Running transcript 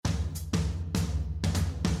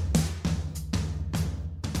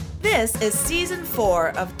This is Season 4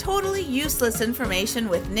 of Totally Useless Information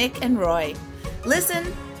with Nick and Roy.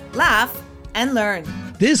 Listen, laugh, and learn.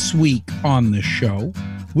 This week on the show,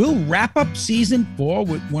 we'll wrap up Season 4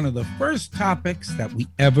 with one of the first topics that we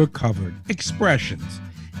ever covered, expressions.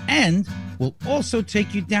 And we'll also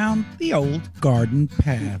take you down the old garden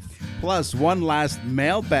path. Plus, one last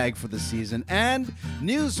mailbag for the season and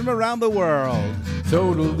news from around the world.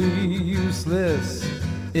 Totally useless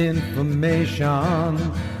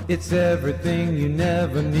information. It's everything you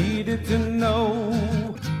never needed to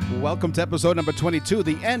know. Welcome to episode number 22,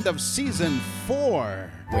 the end of season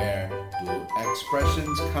 4. Where do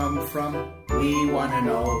expressions come from? We want to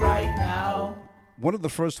know right now. One of the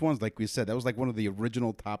first ones, like we said, that was like one of the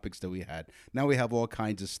original topics that we had. Now we have all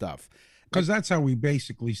kinds of stuff. Because that's how we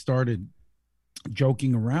basically started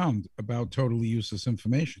joking around about totally useless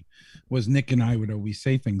information, was Nick and I would always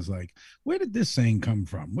say things like, where did this saying come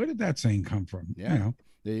from? Where did that saying come from? Yeah, You know.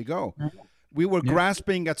 there you go. We were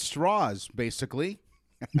grasping at straws, basically.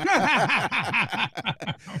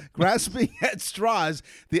 Grasping at straws.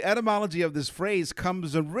 The etymology of this phrase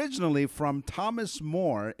comes originally from Thomas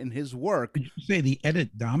More in his work. Did you say the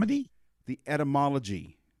etymology? The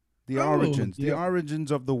etymology, the Oh, origins, the yeah. origins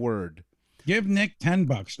of the word. Give Nick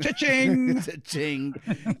 $10. Cha-ching! Cha-ching.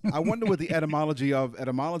 I wonder what the etymology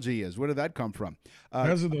is. Where did that come from?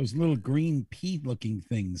 Those are those little green pea-looking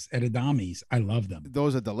things, edidames. I love them.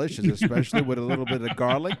 Those are delicious, especially with a little bit of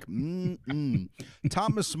garlic.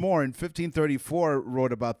 Thomas More in 1534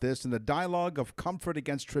 wrote about this in the Dialogue of Comfort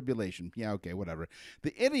Against Tribulation. Yeah, okay, whatever.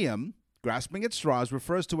 The idiom, grasping at straws,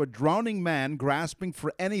 refers to a drowning man grasping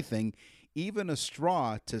for anything, even a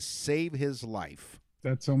straw, to save his life.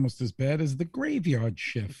 That's almost as bad as the graveyard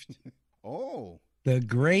shift. Oh. The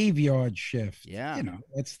graveyard shift. Yeah. You know,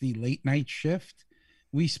 that's the late night shift.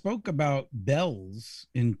 We spoke about bells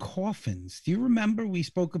in coffins. Do you remember we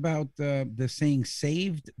spoke about the saying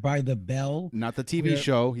saved by the bell? Not the TV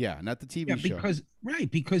show. Yeah, not the TV show.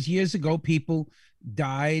 Because years ago people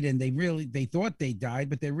died and they thought they died,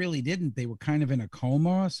 but they really didn't. They were kind of in a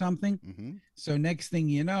coma or something. Mm-hmm. So next thing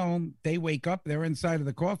you know, they wake up, they're inside of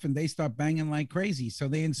the coffin, they start banging like crazy. So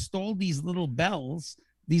they installed these little bells,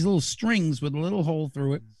 these little strings with a little hole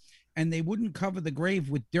through it, and they wouldn't cover the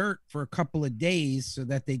grave with dirt for a couple of days so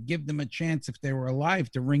that they'd give them a chance, if they were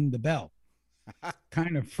alive, to ring the bell.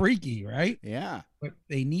 Kind of freaky, right? Yeah. But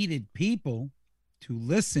they needed people to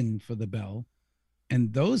listen for the bell,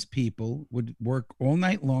 and those people would work all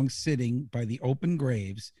night long sitting by the open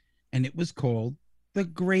graves, and it was called the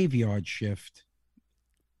graveyard shift.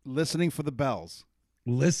 Listening for the bells.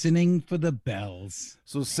 Listening for the bells.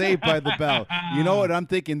 So saved by the bell. You know what I'm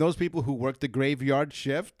thinking? Those people who work the graveyard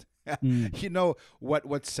shift, you know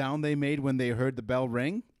what sound they made when they heard the bell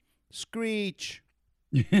ring? Screech.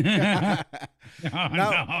 For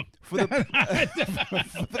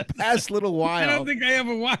the past little while, I don't think I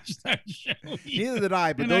ever watched that show. Neither did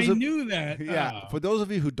I. But and I knew that. Yeah. For those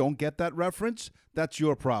of you who don't get that reference, that's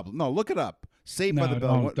your problem. No, look it up. Saved by the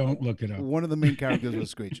Bell. Don't look it up. One of the main characters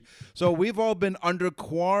was Screech. So we've all been under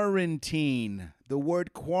quarantine. The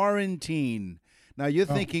word quarantine. Now you're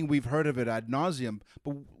thinking we've heard of it ad nauseum,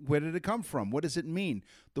 but where did it come from? What does it mean?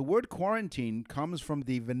 The word quarantine comes from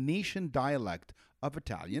the Venetian dialect of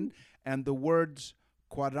Italian and the words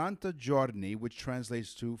 40 giorni, which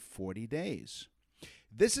translates to 40 days.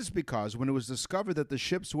 This is because when it was discovered that the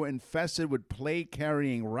ships were infested with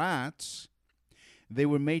plague-carrying rats, they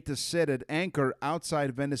were made to sit at anchor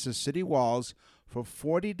outside Venice's city walls for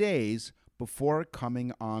 40 days before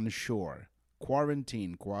coming on shore.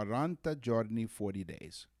 Quarantine, 40 giorni, 40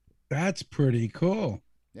 days. That's pretty cool.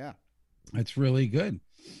 Yeah. That's really good.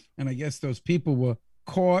 And I guess those people were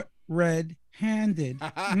caught red-handed.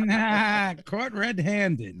 Caught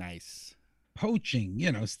red-handed. Nice. Poaching,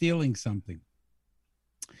 stealing something.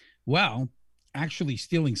 Well, actually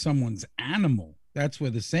stealing someone's animal. That's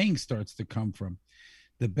where the saying starts to come from.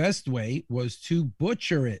 The best way was to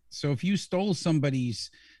butcher it. So if you stole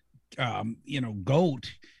somebody's,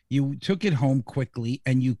 goat, you took it home quickly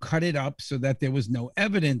and you cut it up so that there was no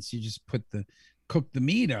evidence. You just cook the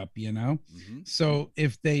meat up, Mm-hmm. So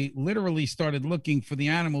if they literally started looking for the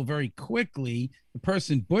animal very quickly, the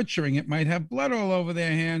person butchering it might have blood all over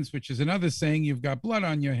their hands, which is another saying, you've got blood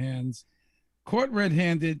on your hands. Caught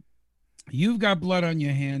red-handed, you've got blood on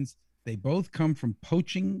your hands. They both come from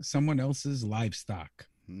poaching someone else's livestock.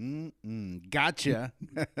 Gotcha.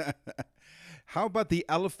 How about the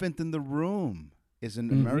elephant in the room? Is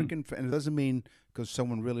an American, and it doesn't mean because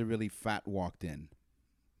someone really, really fat walked in.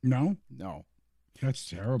 No? No. That's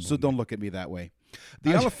terrible. So don't look at me that way.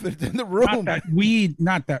 The elephant in the Not room.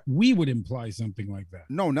 that we would imply something like that.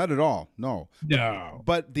 No, not at all. No. No.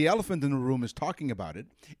 But the elephant in the room is talking about it.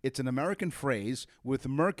 It's an American phrase with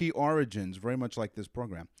murky origins, very much like this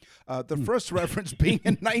program. The first reference being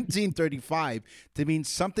in 1935 to mean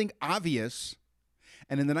something obvious.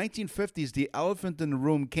 And in the 1950s, the elephant in the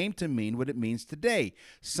room came to mean what it means today,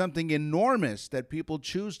 something enormous that people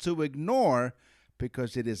choose to ignore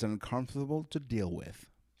because it is uncomfortable to deal with.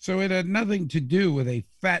 So it had nothing to do with a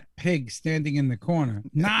fat pig standing in the corner.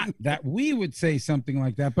 Not that we would say something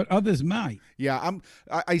like that, but others might. Yeah,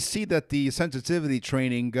 I see that the sensitivity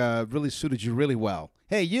training really suited you really well.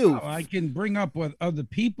 Hey, you. Well, I can bring up what other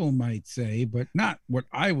people might say, but not what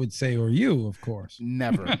I would say or you, of course.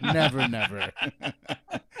 Never. Not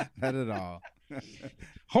at all.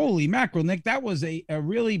 Holy mackerel, Nick! That was a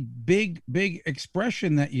really big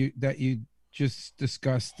expression that you just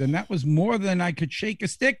discussed, and that was more than I could shake a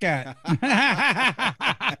stick at.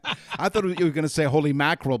 I thought you were going to say holy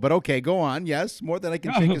mackerel, but okay, go on. Yes, more than I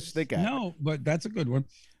can shake a stick at. No, but that's a good one.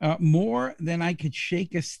 More than I could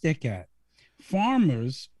shake a stick at.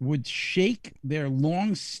 Farmers would shake their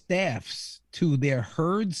long staffs to their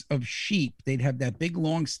herds of sheep. They'd have that big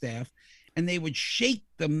long staff, and they would shake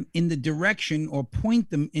them in the direction or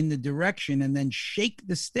point them in the direction and then shake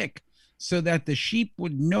the stick so that the sheep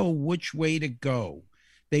would know which way to go.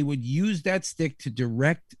 They would use that stick to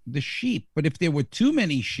direct the sheep. But if there were too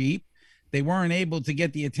many sheep, they weren't able to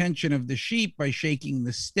get the attention of the sheep by shaking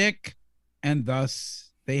the stick, and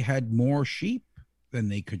thus they had more sheep than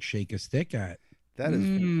they could shake a stick at. That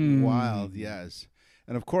is wild, yes.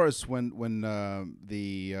 And of course, when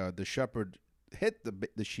the shepherd hit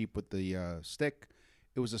the sheep with the stick,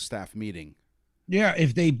 it was a staff meeting. Yeah,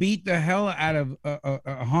 if they beat the hell out of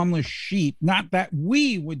a harmless sheep, not that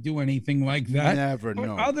we would do anything like that. Never, but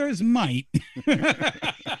no. Others might.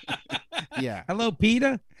 Yeah. Hello,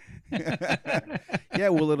 Peter. Yeah,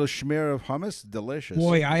 with a little smear of hummus, delicious.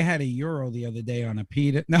 Boy, I had €1 the other day on a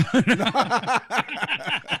pita. No.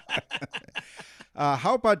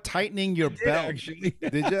 How about tightening your belt? Actually.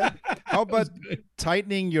 Did you? How about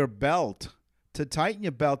tightening your belt? To tighten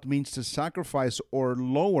your belt means to sacrifice or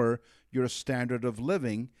lower your standard of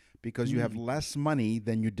living because you have less money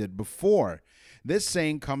than you did before. This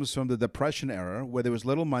saying comes from the Depression era, where there was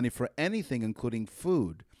little money for anything, including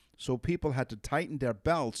food. So people had to tighten their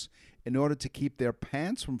belts in order to keep their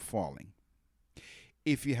pants from falling.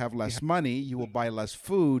 If you have less money, you will buy less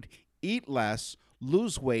food, eat less,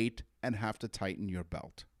 lose weight, and have to tighten your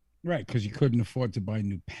belt. Right, because you couldn't afford to buy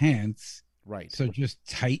new pants. Right. So just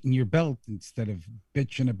tighten your belt instead of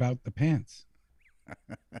bitching about the pants.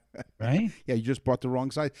 Right? Yeah, you just bought the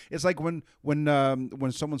wrong size. It's like when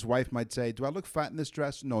someone's wife might say, "Do I look fat in this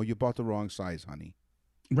dress?" No, you bought the wrong size, honey.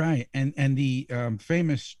 Right, and the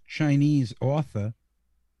famous Chinese author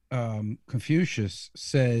Confucius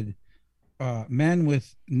said, "Men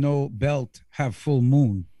with no belt have full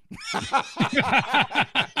moon."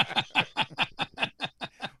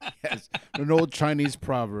 Yes, an old Chinese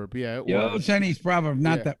proverb. Yeah, it was. Chinese proverb.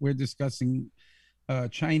 Not Yeah. that we're discussing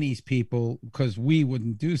Chinese people, because we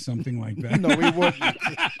wouldn't do something like that. No, we wouldn't.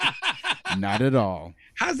 Not at all.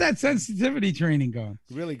 How's that sensitivity training going?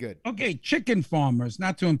 Really good. Okay, chicken farmers,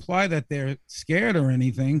 not to imply that they're scared or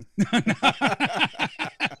anything.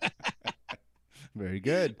 Very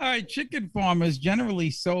good. All right, chicken farmers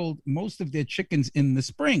generally sold most of their chickens in the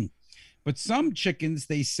spring, but some chickens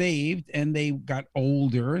they saved and they got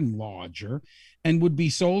older and larger and would be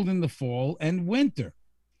sold in the fall and winter.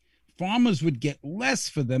 Farmers would get less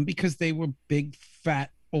for them because they were big, fat,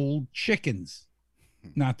 old chickens.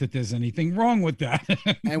 Not that there's anything wrong with that.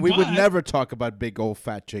 And we would But never talk about big old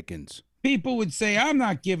fat chickens. people would say, I'm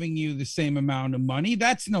not giving you the same amount of money.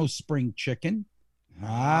 That's no spring chicken.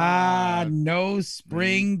 No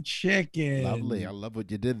spring chicken. Lovely. I love what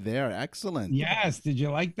you did there. Excellent. Yes. Did you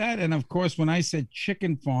like that? And of course, when I said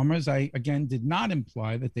chicken farmers, I again did not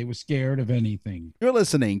imply that they were scared of anything. You're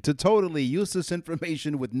listening to Totally Useless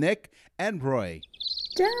Information with Nick and Roy.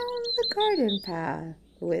 Down the garden path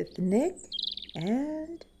with Nick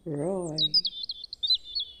and Roy.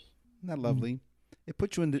 Isn't that lovely? It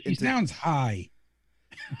puts you She sounds high.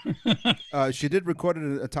 She did record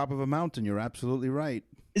it at the top of a mountain. You're absolutely right.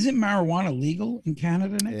 Isn't marijuana legal in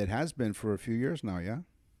Canada, Nick? It has been for a few years now, yeah?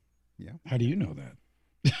 How do you know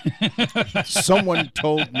that? Someone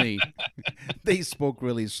told me. They spoke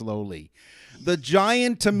really slowly. The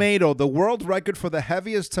giant tomato, the world record for the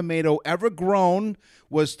heaviest tomato ever grown,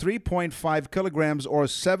 was 3.5 kilograms or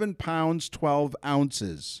 7 pounds, 12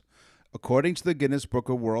 ounces, according to the Guinness Book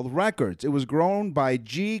of World Records. It was grown by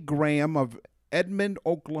G. Graham of Edmond,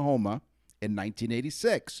 Oklahoma in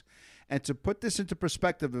 1986. And to put this into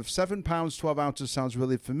perspective, if 7 pounds, 12 ounces sounds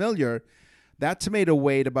really familiar, that tomato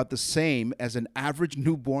weighed about the same as an average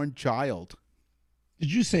newborn child.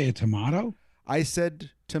 Did you say a tomato? I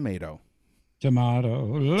said tomato.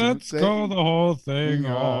 Tomato. Let's go the whole thing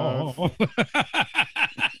off.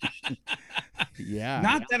 Yeah.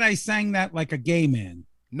 Not that I sang that like a gay man.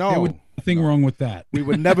 No. There was nothing wrong with that. We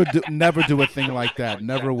would never do a thing like that.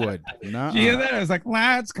 Never would. No. Did you hear that? I was like,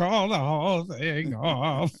 let's call the whole thing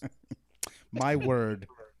off. My word.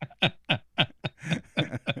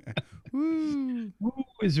 Who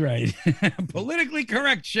is right? Politically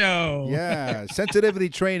correct show. Yeah. Sensitivity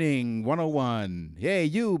training 101. Hey,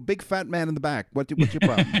 you big fat man in the back. What's your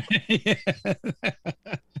problem?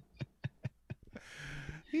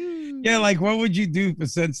 Yeah, like what would you do for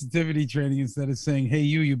sensitivity training instead of saying, "Hey,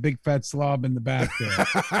 you big fat slob in the back there"?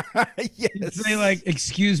 Yes. You'd say like,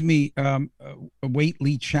 "Excuse me, a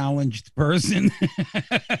weightly challenged person."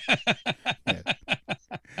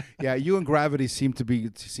 Yeah, you and gravity seem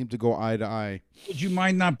to go eye to eye. Would you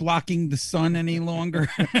mind not blocking the sun any longer?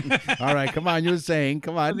 All right, come on. You were saying,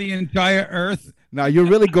 come on. The entire Earth. Now you're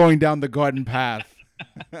really going down the garden path.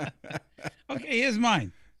 Okay, here's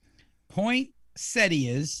mine.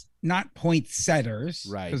 Poinsettias, not poinsettias.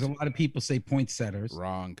 Right. Because a lot of people say poinsettias.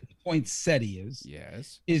 Wrong. Poinsettias.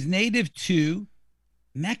 Yes. Is native to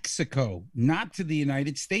Mexico, not to the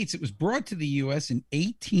United States. It was brought to the U.S. in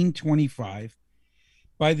 1825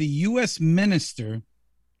 by the U.S. minister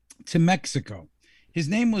to Mexico. His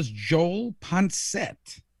name was Joel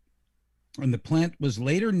Poncet, and the plant was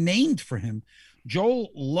later named for him.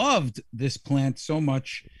 Joel loved this plant so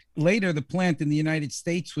much. Later, the plant in the United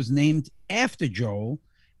States was named after Joel,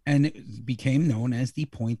 and it became known as the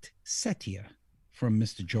poinsettia from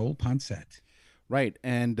Mr. Joel Poncet. Right,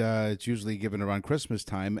 and it's usually given around Christmas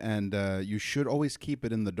time, and you should always keep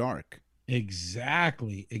it in the dark.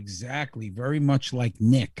 Exactly. Very much like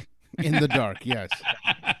Nick. In the dark, yes.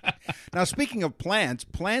 Now, speaking of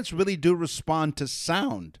plants really do respond to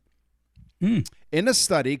sound. Mm. In a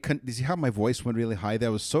study, did you see how my voice went really high there?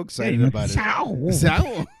 I was so excited about it.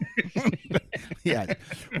 Sow. Yeah.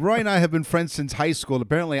 Roy and I have been friends since high school.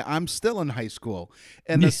 Apparently, I'm still in high school.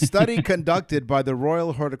 In a study conducted by the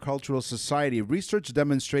Royal Horticultural Society, research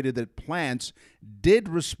demonstrated that plants did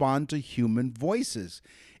respond to human voices.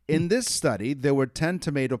 In this study, there were 10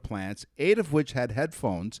 tomato plants, 8 of which had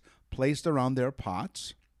headphones placed around their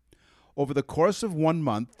pots. Over the course of 1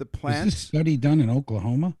 month, the plants... Was this study done in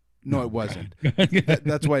Oklahoma? No, it wasn't.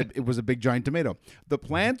 That's why it was a big giant tomato. The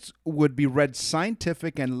plants would be read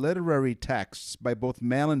scientific and literary texts by both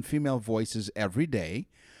male and female voices every day.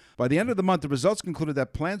 By the end of the month, the results concluded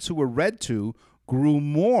that plants who were read to grew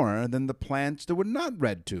more than the plants that were not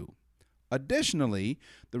read to. Additionally,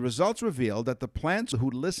 the results revealed that the plants who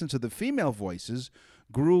listened to the female voices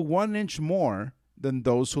grew 1 inch more than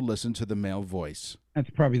those who listened to the male voice.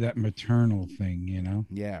 That's probably that maternal thing, you know?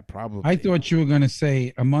 Yeah, probably. I thought you were going to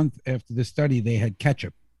say a month after the study, they had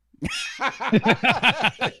ketchup.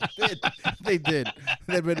 They did.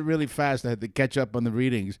 They read it really fast. I had to catch up on the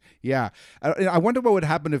readings. Yeah. I wonder what would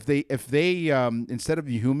happen if they instead of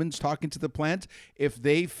humans talking to the plants, if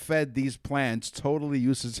they fed these plants totally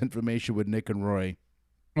useless information with Nick and Roy.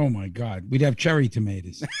 Oh, my God. We'd have cherry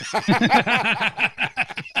tomatoes.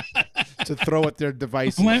 To throw at their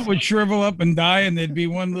devices. The plant would shrivel up and die, and there'd be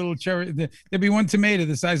one little cherry. There'd be one tomato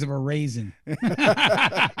the size of a raisin.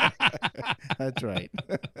 That's right.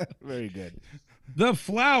 Very good. The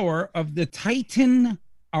flower of the Titan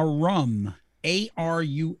arum,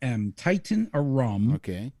 A-R-U-M, Titan arum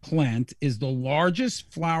plant is the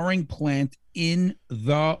largest flowering plant in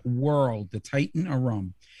the world, the Titan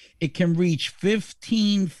arum. It can reach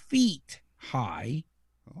 15 feet high.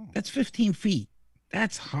 Oh. That's 15 feet.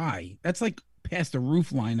 That's high. That's like past the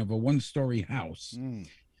roof line of a one-story house. Mm.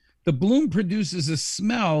 The bloom produces a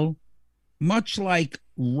smell much like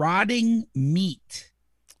rotting meat.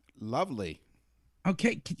 Lovely.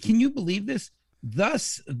 Okay, can you believe this?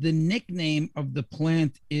 Thus, the nickname of the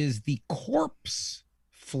plant is the corpse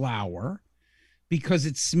flower because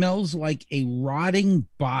it smells like a rotting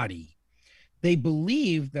body. They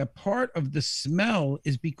believe that part of the smell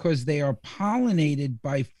is because they are pollinated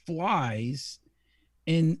by flies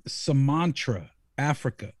in Sumatra,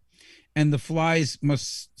 Africa. And the flies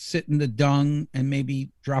must sit in the dung and maybe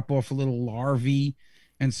drop off a little larvae.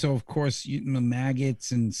 And so, of course,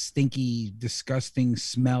 maggots and stinky, disgusting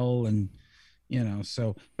smell and,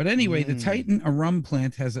 so. But anyway, the Titan arum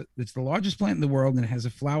plant it's the largest plant in the world, and it has a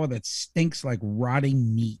flower that stinks like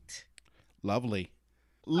rotting meat. Lovely.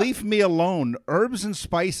 Leave me alone. Herbs and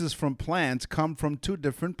spices from plants come from 2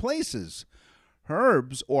 different places.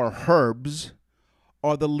 Herbs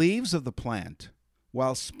are the leaves of the plant,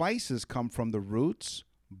 while spices come from the roots,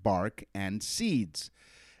 bark, and seeds.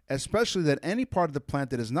 Especially that any part of the plant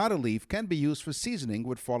that is not a leaf can be used for seasoning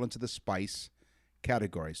would fall into the spice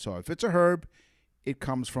category. So if it's a herb, it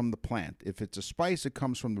comes from the plant. If it's a spice, it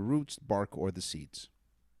comes from the roots, bark, or the seeds.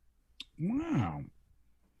 Wow.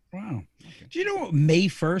 Wow. Okay. Do you know what May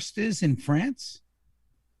 1st is in France?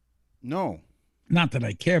 No. Not that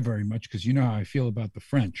I care very much, because you know how I feel about the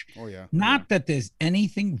French. Oh, yeah. Not that there's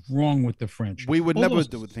anything wrong with the French. We would never Although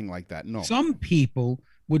do a thing like that. No. Some people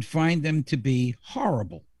would find them to be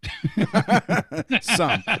horrible.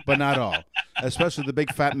 Some, but not all. Especially the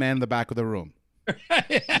big fat man in the back of the room.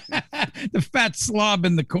 The fat slob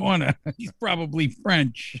in the corner. He's probably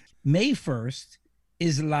French. May 1st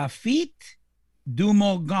is La Fête du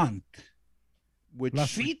Morgant. Which La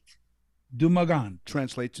Fête du Morgant.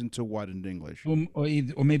 translates into what in English?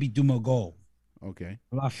 Or maybe du Mogo. Okay.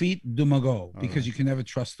 La Fête du Mogo. Because right. you can never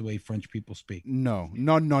trust the way French people speak. No.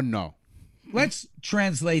 Let's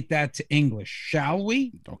translate that to English, shall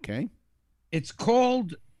we? Okay. It's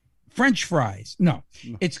called French fries. No,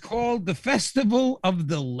 it's called the Festival of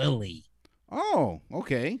the Lily. Oh,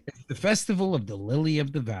 okay. It's the Festival of the Lily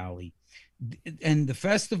of the Valley. And the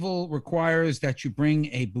festival requires that you bring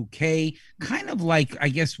a bouquet, kind of like, I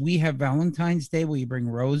guess we have Valentine's Day where you bring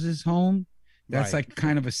roses home. That's Right. like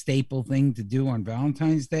kind of a staple thing to do on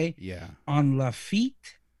Valentine's Day. Yeah. On La Fête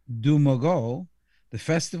du Mogo, the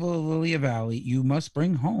Festival of the Lily of the Valley, you must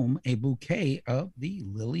bring home a bouquet of the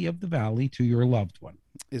Lily of the Valley to your loved one.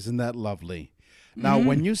 Isn't that lovely? Now,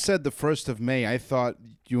 when you said the 1st of May, I thought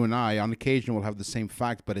you and I, on occasion, will have the same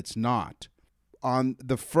fact, but it's not. On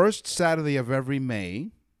the first Saturday of every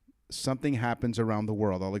May, something happens around the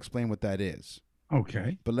world. I'll explain what that is.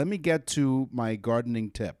 Okay. But let me get to my gardening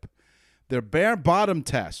tip. Their bare bottom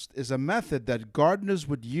test is a method that gardeners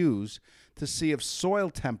would use to see if soil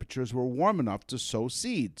temperatures were warm enough to sow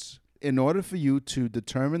seeds. In order for you to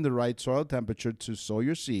determine the right soil temperature to sow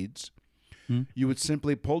your seeds, you would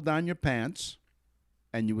simply pull down your pants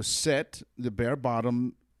and you would sit the bare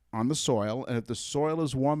bottom on the soil. And if the soil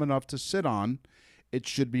is warm enough to sit on, it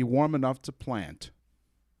should be warm enough to plant.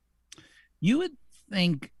 You would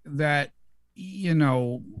think that, you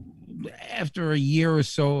know, after a year or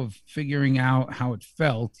so of figuring out how it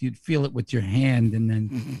felt, you'd feel it with your hand and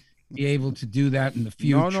then be able to do that in the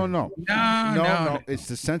future. No. It's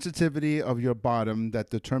the sensitivity of your bottom that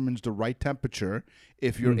determines the right temperature.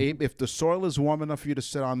 If you're if the soil is warm enough for you to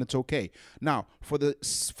sit on, it's okay. Now, for the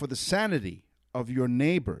sanity of your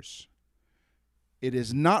neighbors, it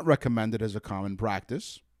is not recommended as a common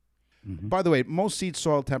practice. By the way, most seed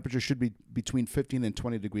soil temperature should be between 15 and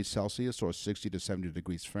 20 degrees Celsius or 60 to 70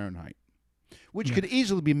 degrees Fahrenheit, which could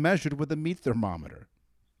easily be measured with a meat thermometer.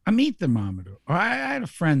 A meat thermometer. I had a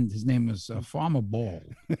friend, his name was Farmer Ball.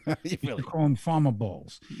 You They call him Farmer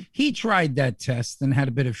Balls. He tried that test and had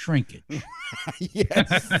a bit of shrinkage.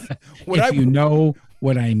 Yes. You know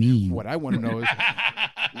what I mean. What I want to know is,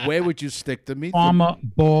 where would you stick the meat? Farmer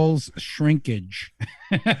Ball's shrinkage.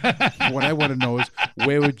 What I want to know is,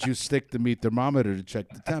 where would you stick the meat thermometer to check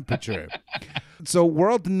the temperature? So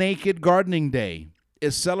World Naked Gardening Day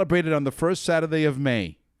is celebrated on the first Saturday of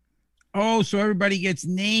May. Oh, so everybody gets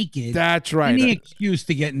naked. That's right. Any excuse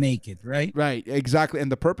to get naked, right? Right, exactly.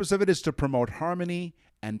 And the purpose of it is to promote harmony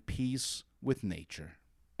and peace with nature.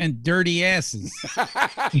 And dirty asses.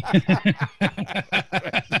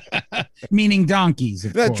 Meaning donkeys,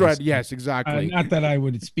 of That's course. right. Yes, exactly. Not that I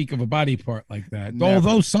would speak of a body part like that, Never.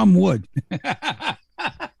 although some would.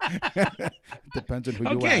 Depends on who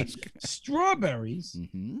you Okay, ask. strawberries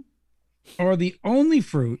are the only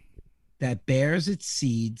fruit that bears its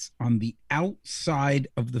seeds on the outside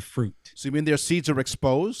of the fruit, So you mean their seeds are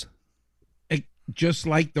exposed? just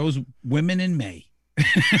like those women in May.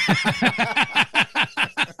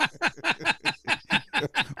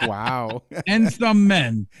 Wow. And some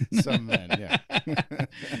men. Some men, yeah.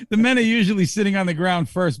 The men are usually sitting on the ground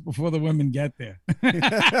first before the women get there.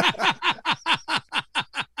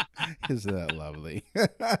 Isn't that lovely?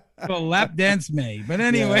 Well, lap dance May. But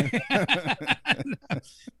anyway,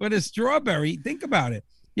 but a strawberry, think about it.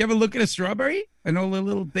 You ever look at a strawberry and all the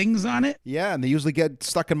little things on it? Yeah, and they usually get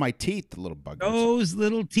stuck in my teeth, the little buggers. Those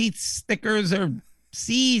little teeth stickers are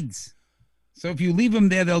seeds. So if you leave them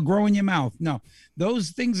there, they'll grow in your mouth. No,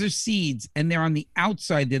 those things are seeds, and they're on the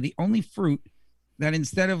outside. They're the only fruit that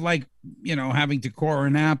instead of having to core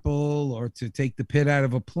an apple or to take the pit out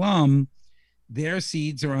of a plum, their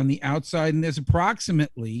seeds are on the outside, and there's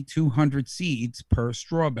approximately 200 seeds per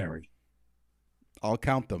strawberry. I'll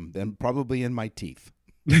count them, then probably in my teeth.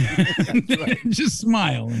 Just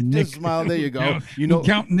smile. And Just Nick, smile. There you go. know, You know, we'll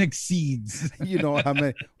count Nick's seeds. you know how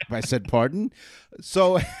many. If I said pardon.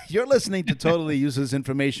 So you're listening to Totally Useless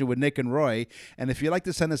Information with Nick and Roy. And if you'd like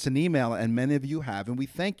to send us an email, and many of you have, and we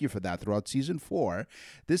thank you for that throughout season 4.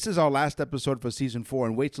 This is our last episode for season 4,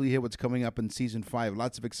 and wait till you hear what's coming up in season 5.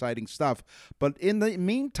 Lots of exciting stuff. But in the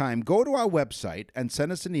meantime, go to our website and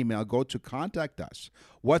send us an email. Go to contact us.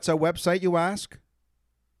 What's our website, you ask?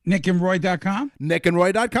 NickandRoy.com.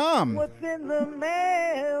 NickandRoy.com. What's in the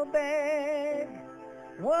mailbag?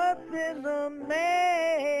 What's in the mail?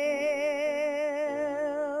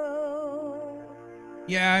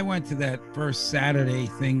 Yeah, I went to that first Saturday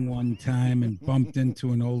thing one time and bumped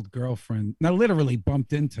into an old girlfriend. Now, literally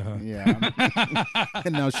bumped into her. Yeah.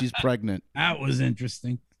 And now she's pregnant. That was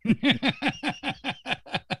interesting.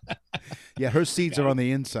 Yeah, her seeds are on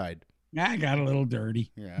the inside. I got a little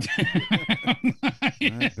dirty. Yeah.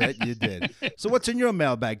 I bet you did. So what's in your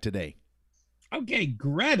mailbag today? Okay,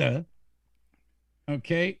 Greta.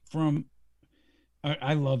 Okay, from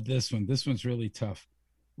I love this one. This one's really tough.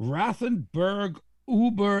 Rathenberg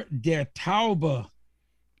Uber der Taube.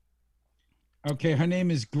 Okay, her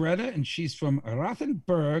name is Greta, and she's from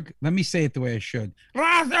Rathenberg. Let me say it the way I should.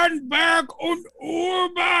 Rathenberg und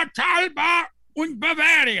Uber Taube und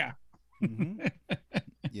Bavaria. Mm-hmm.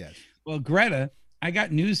 Yes. Well, Greta, I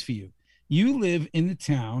got news for you. You live in the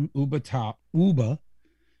town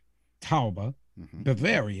Taube,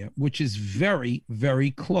 Bavaria, which is very, very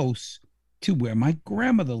close to where my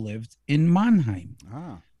grandmother lived in Mannheim.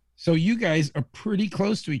 Ah. So you guys are pretty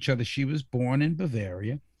close to each other. She was born in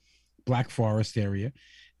Bavaria, Black Forest area,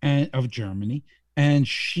 and of Germany. And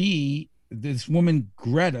this woman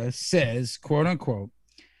Greta says, quote unquote,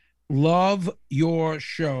 love your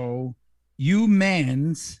show, you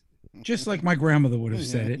mans. Just like my grandmother would have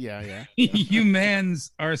said it. Yeah. You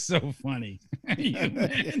mans are so funny. You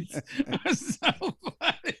mans are so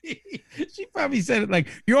funny. She probably said it like,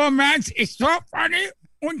 your mans is so funny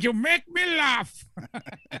and you make me laugh.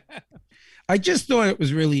 I just thought it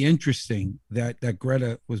was really interesting that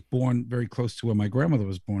Greta was born very close to where my grandmother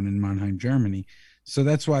was born in Mannheim, Germany. So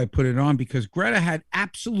that's why I put it on, because Greta had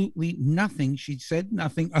absolutely nothing. She said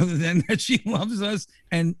nothing other than that she loves us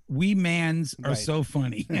and we mans are so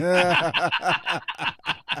funny.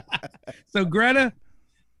 So Greta,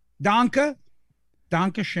 Danke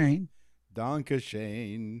Shane. Danke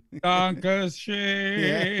Shane. Danke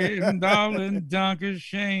Shane, darling, Danke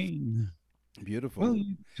Shane. Beautiful. Well,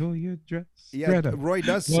 you tore your dress. Yeah, Greta. Roy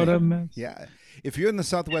does What a sing. mess. Yeah. If you're in the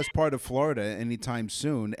southwest part of Florida anytime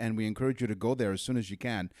soon, and we encourage you to go there as soon as you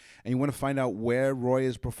can, and you want to find out where Roy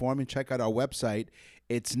is performing, check out our website.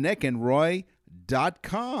 It's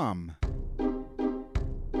nickandroy.com.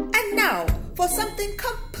 And now for something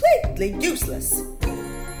completely useless.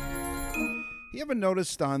 You ever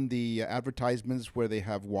noticed on the advertisements where they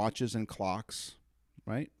have watches and clocks,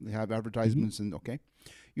 right? They have advertisements and okay.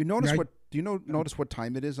 You notice notice what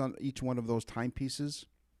time it is on each one of those timepieces?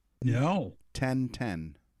 No.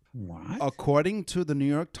 10:10. What? According to the New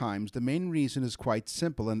York Times, the main reason is quite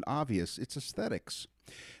simple and obvious. It's aesthetics.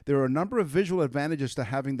 There are a number of visual advantages to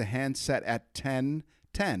having the hand set at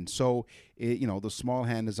 10:10. So, the small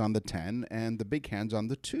hand is on the 10 and the big hand's on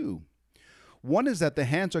the 2. One is that the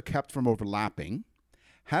hands are kept from overlapping.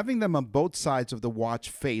 Having them on both sides of the watch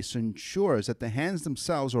face ensures that the hands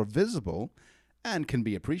themselves are visible and can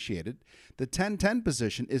be appreciated. The 10:10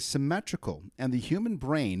 position is symmetrical, and the human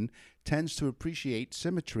brain tends to appreciate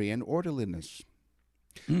symmetry and orderliness.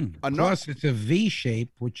 Plus, it's a V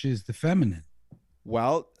shape, which is the feminine.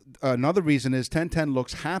 Well, another reason is 10:10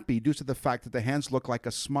 looks happy due to the fact that the hands look like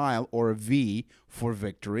a smile or a V for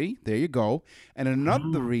victory. There you go. And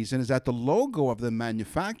another reason is that the logo of the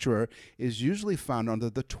manufacturer is usually found under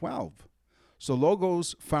the 12. So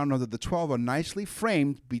logos found under the 12 are nicely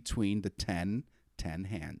framed between the 10:10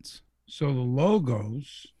 hands. So the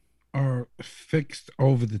logos are fixed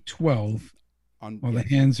over the 12, while the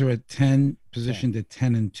hands are at 10, positioned at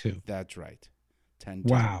 10 and 2. That's right. 10.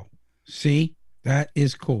 Wow. See? That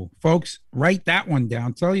is cool. Folks, write that one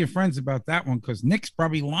down. Tell your friends about that one, because Nick's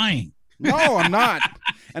probably lying. No, I'm not.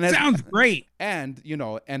 And sounds great. And,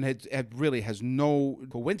 it really has no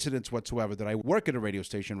coincidence whatsoever that I work at a radio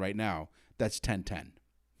station right now that's 10:10.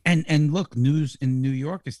 And look, news in New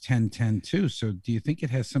York is 10:10 too. So do you think it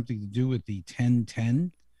has something to do with the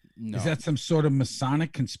 10:10? No. Is that some sort of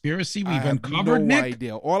Masonic conspiracy we've uncovered, I have no Nick?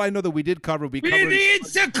 idea. All I know that we did cover, we need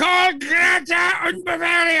to call Greta und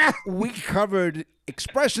Bavaria. We covered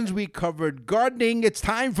expressions, we covered gardening. It's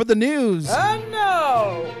time for the news. And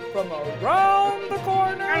now, from around the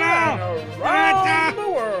corner and around the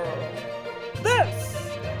world, this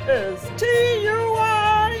is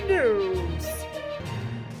TUI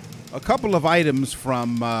couple of items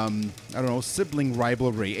from, sibling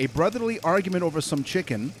rivalry. A brotherly argument over some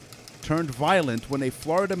chicken turned violent when a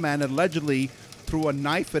Florida man allegedly threw a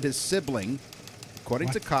knife at his sibling, according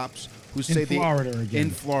to cops who say Florida again. In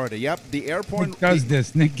Florida, yep. The airborne... Nick does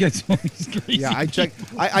this. Nick gets all these crazy Yeah, I check.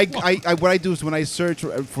 What I do is when I search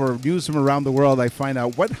for news from around the world, I find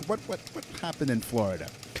out what happened in Florida.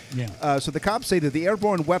 Yeah. So the cops say that the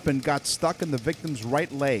airborne weapon got stuck in the victim's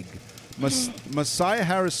right leg. Messiah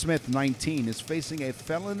Harris Smith, 19, is facing a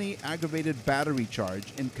felony aggravated battery charge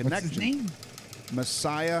in connection. What's his name?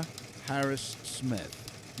 Messiah Harris Smith.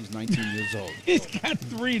 He's 19 years old. He's got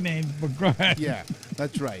 3 names, but go ahead. Yeah,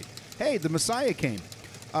 that's right. Hey, the Messiah came.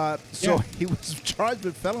 He was charged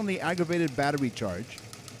with felony aggravated battery charge,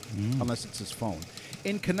 unless it's his phone,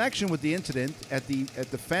 in connection with the incident at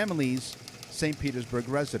the family's St. Petersburg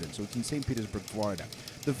residence. So it's in St. Petersburg, Florida.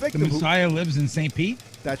 The victim, The Messiah lives in St. Pete?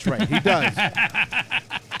 That's right, he does.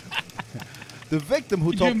 The victim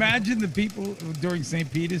who Could told... you imagine the people during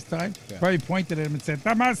St. Peter's time probably pointed at him and said,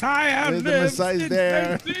 the Messiah lives Messiah's in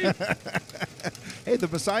there. St. Pete. Hey, the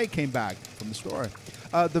Messiah came back from the store.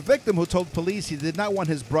 The victim who told police he did not want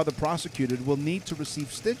his brother prosecuted will need to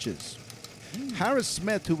receive stitches. Harris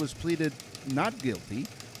Smith, who was pleaded not guilty,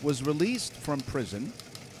 was released from prison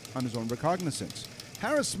on his own recognizance.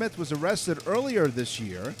 Harris Smith was arrested earlier this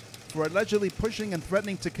year for allegedly pushing and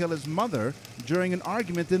threatening to kill his mother during an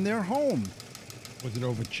argument in their home. Was it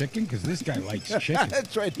over chicken? Because this guy likes chicken.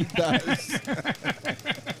 That's right, he does.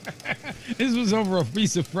 This was over a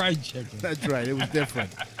piece of fried chicken. That's right, it was different.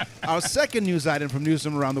 Our second news item from News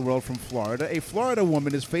from Around the World from Florida. A Florida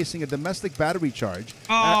woman is facing a domestic battery charge.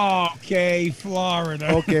 Okay,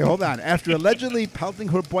 Florida. Okay, hold on. After allegedly pelting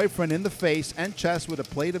her boyfriend in the face and chest with a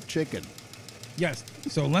plate of chicken. Yes.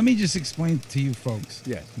 So let me just explain to you folks.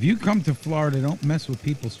 Yes. If you come to Florida, don't mess with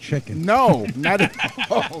people's chicken. No, not at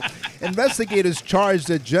all. Investigators charged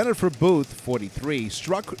that Jennifer Booth, 43,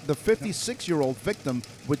 struck the 56-year-old victim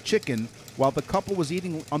with chicken while the couple was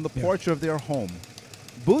eating on the porch of their home.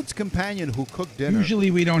 Booth's companion who cooked dinner... Usually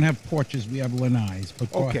we don't have porches, we have lanais.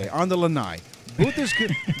 But go ahead. on the lanai.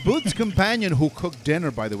 Booth's companion who cooked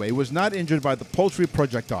dinner, by the way, was not injured by the poultry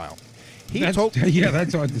projectile. That's hard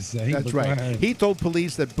to say. That's right. He told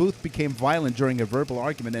police that Booth became violent during a verbal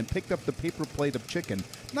argument and picked up the paper plate of chicken,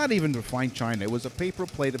 not even the fine china. It was a paper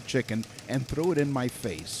plate of chicken, and threw it in my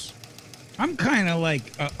face. I'm kind of like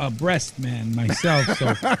a breast man myself.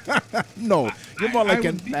 So No, you're more like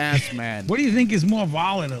an ass man. What do you think is more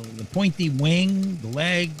volatile, the pointy wing, the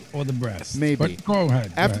leg, or the breast? Maybe. But go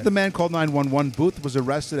ahead. After the man called 911, Booth was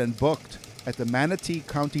arrested and booked at the Manatee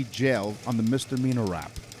County Jail on the misdemeanor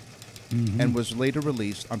rap. And was later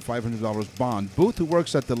released on $500 bond. Booth, who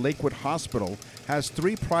works at the Lakewood Hospital, has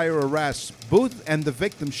 3 prior arrests. Booth and the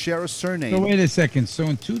victim share a surname. So wait a second. So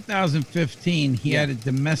in 2015, he had a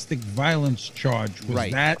domestic violence charge.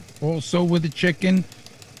 Was that also with the chicken?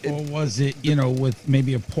 Or was it, with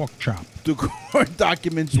maybe a pork chop? The court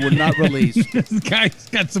documents were not released. This guy's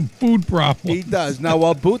got some food problems. He does. Now,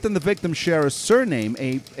 while Booth and the victim share a surname,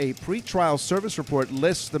 a pretrial service report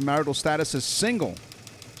lists the marital status as single.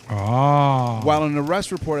 Oh. While an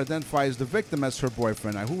arrest report identifies the victim as her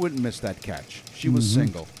boyfriend. Now, who wouldn't miss that catch? She was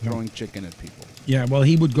single, throwing chicken at people. Yeah, well,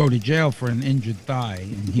 he would go to jail for an injured thigh.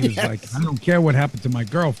 And he was like, I don't care what happened to my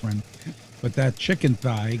girlfriend, but that chicken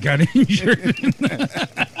thigh got injured.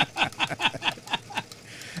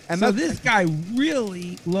 And so this guy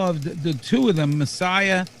really loved the 2 of them,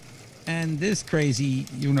 Messiah and this crazy,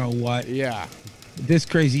 you-know-what. Yeah. This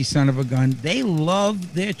crazy son of a gun. They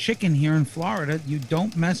love their chicken here in Florida. You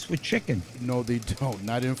don't mess with chicken. No, they don't.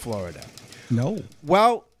 Not in Florida. No.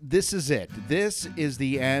 Well, this is it. This is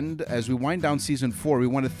the end. As we wind down season 4, we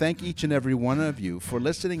want to thank each and every one of you for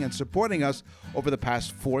listening and supporting us over the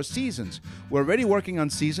past 4 seasons. We're already working on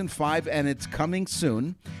season 5, and it's coming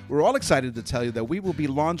soon. We're all excited to tell you that we will be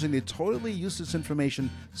launching the Totally Useless Information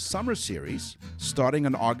Summer Series starting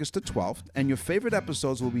on August the 12th, and your favorite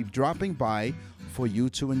episodes will be dropping by for you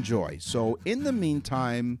to enjoy. So in the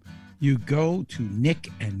meantime, you go to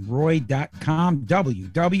nickandroy.com,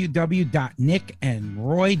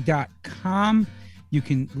 www.nickandroy.com. You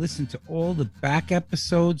can listen to all the back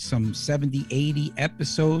episodes, some 70, 80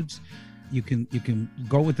 episodes. You can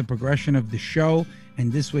go with the progression of the show,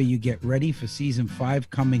 and this way you get ready for season 5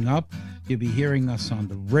 coming up. You'll be hearing us on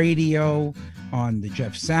the radio, on the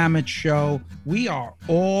Jeff Samet show. We are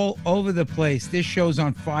all over the place. This show's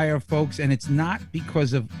on fire, folks, and it's not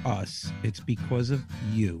because of us. It's because of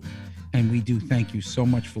you. And we do thank you so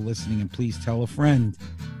much for listening, and please tell a friend.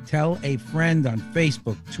 Tell a friend on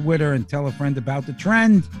Facebook, Twitter, and tell a friend about the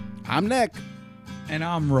trend. I'm Nick. And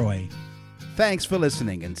I'm Roy. Thanks for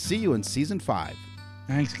listening, and see you in season 5.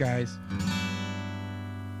 Thanks, guys.